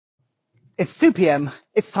It's 2 p.m,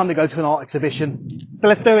 it's time to go to an art exhibition, so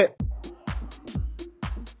let's do it.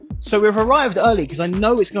 So we've arrived early because I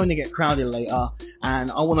know it's going to get crowded later and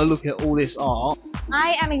I want to look at all this art.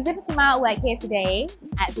 I am exhibiting my artwork here today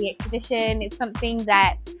at the exhibition. It's something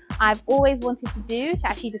that I've always wanted to do, to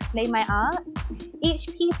actually display my art. Each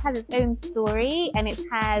piece has its own story and it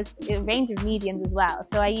has a range of mediums as well.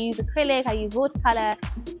 So I use acrylic, I use watercolor,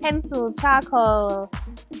 pencil, charcoal,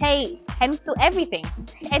 tape, pencil, everything.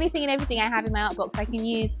 Anything and everything I have in my art box I can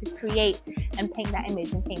use to create and paint that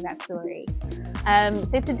image and paint that story.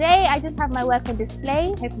 So today I just have my work on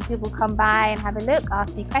display. Hopefully people come by and have a look,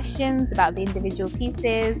 ask me questions about the individual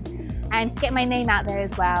pieces, and to get my name out there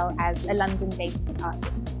as well as a London-based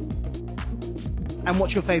artist. And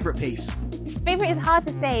what's your favourite piece? Favourite is hard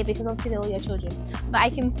to say because obviously they're all your children, but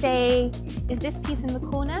I can say is this piece in the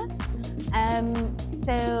corner.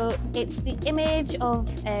 So it's the image of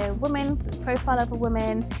a woman, the profile of a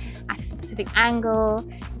woman at a specific angle.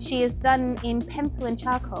 She is done in pencil and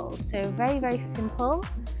charcoal, so very, very simple,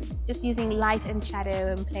 just using light and shadow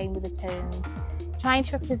and playing with the tones, trying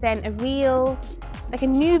to represent a real, like a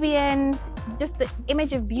Nubian, just the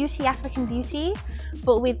image of beauty, African beauty,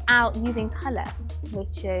 but without using colour,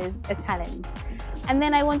 which is a challenge. And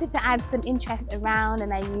then I wanted to add some interest around,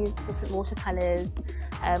 and I used different watercolours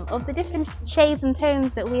of the different shades and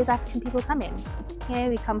tones that we as African people come in. Here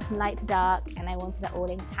we come from light to dark, and I wanted that all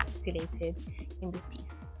encapsulated in this piece.